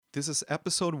This is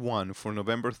episode 1 for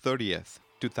November 30th,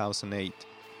 2008.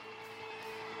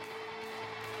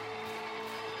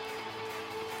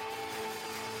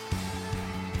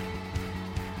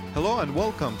 Hello and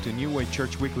welcome to New Way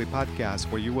Church Weekly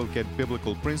Podcast, where you will get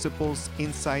biblical principles,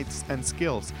 insights, and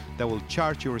skills that will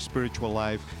charge your spiritual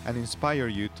life and inspire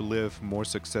you to live more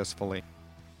successfully.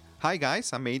 Hi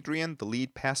guys, I'm Adrian, the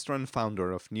lead pastor and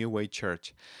founder of New Way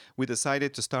Church. We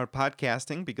decided to start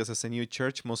podcasting because as a new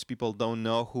church, most people don't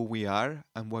know who we are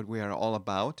and what we are all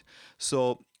about.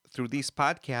 So through these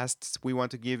podcasts, we want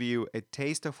to give you a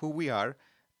taste of who we are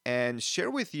and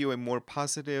share with you a more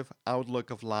positive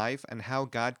outlook of life and how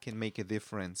God can make a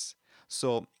difference.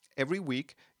 So every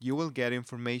week, you will get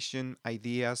information,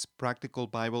 ideas, practical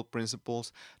Bible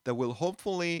principles that will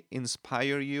hopefully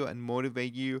inspire you and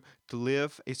motivate you to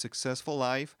live a successful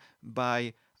life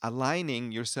by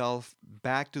aligning yourself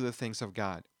back to the things of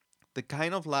God. The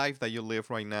kind of life that you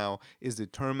live right now is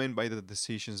determined by the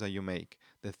decisions that you make,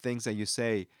 the things that you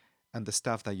say, and the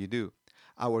stuff that you do.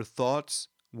 Our thoughts,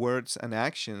 words, and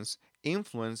actions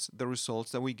influence the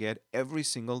results that we get every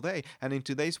single day. And in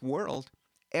today's world,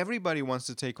 everybody wants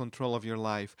to take control of your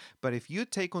life. But if you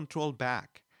take control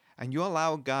back and you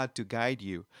allow God to guide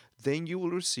you, then you will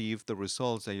receive the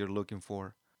results that you're looking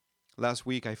for. Last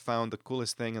week, I found the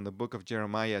coolest thing in the book of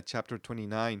Jeremiah, chapter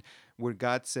 29, where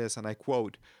God says, and I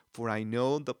quote, "For I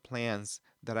know the plans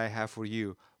that I have for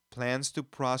you, plans to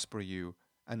prosper you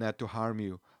and not to harm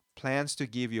you, plans to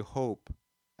give you hope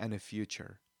and a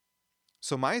future."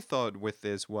 So my thought with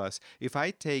this was, if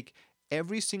I take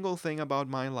every single thing about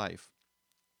my life,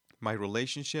 my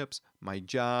relationships, my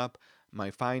job, my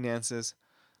finances,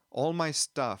 all my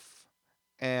stuff,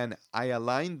 and I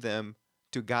align them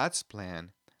to God's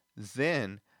plan,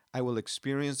 then I will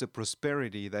experience the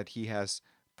prosperity that He has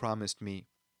promised me.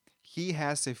 He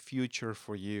has a future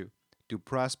for you, to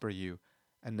prosper you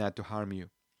and not to harm you.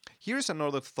 Here's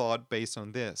another thought based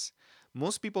on this.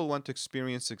 Most people want to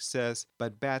experience success,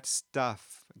 but bad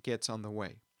stuff gets on the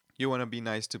way. You want to be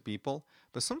nice to people,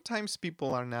 but sometimes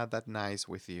people are not that nice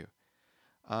with you.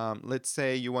 Let's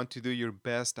say you want to do your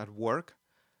best at work,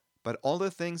 but all the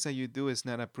things that you do is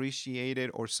not appreciated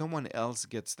or someone else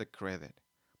gets the credit.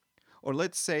 Or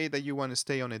let's say that you want to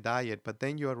stay on a diet, but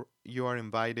then you are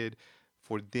invited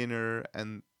for dinner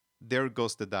and there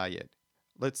goes the diet.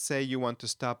 Let's say you want to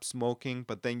stop smoking,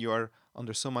 but then you are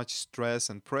under so much stress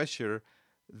and pressure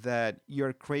that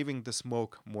you're craving the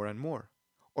smoke more and more.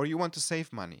 Or you want to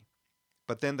save money,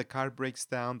 but then the car breaks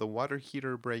down, the water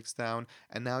heater breaks down,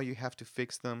 and now you have to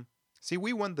fix them. See,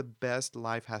 we want the best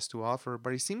life has to offer,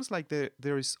 but it seems like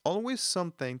there is always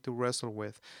something to wrestle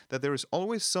with, that there is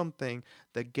always something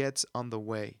that gets on the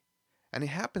way. And it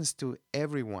happens to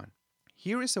everyone.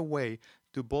 Here is a way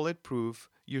to bulletproof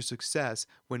your success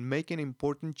when making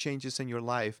important changes in your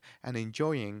life and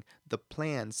enjoying the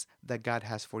plans that God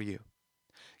has for you.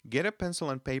 Get a pencil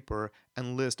and paper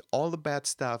and list all the bad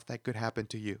stuff that could happen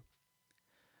to you.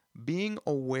 Being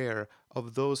aware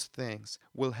of those things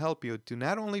will help you to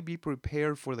not only be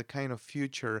prepared for the kind of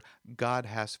future God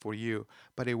has for you,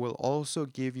 but it will also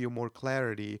give you more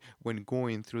clarity when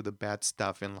going through the bad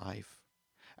stuff in life.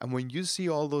 And when you see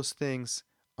all those things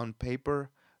on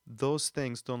paper, those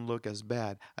things don't look as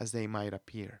bad as they might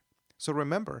appear. So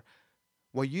remember,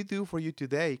 what you do for you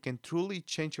today can truly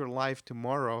change your life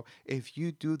tomorrow if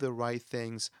you do the right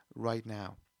things right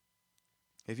now.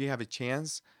 If you have a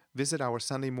chance, visit our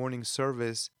Sunday morning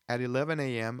service at 11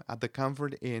 a.m. at the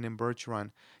Comfort Inn in Birch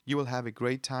Run. You will have a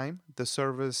great time. The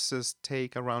services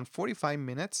take around 45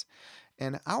 minutes,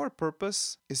 and our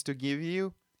purpose is to give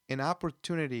you an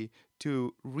opportunity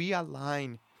to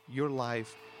realign your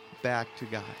life back to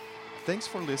God. Thanks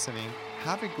for listening.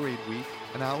 Have a great week,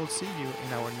 and I will see you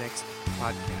in our next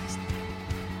podcast.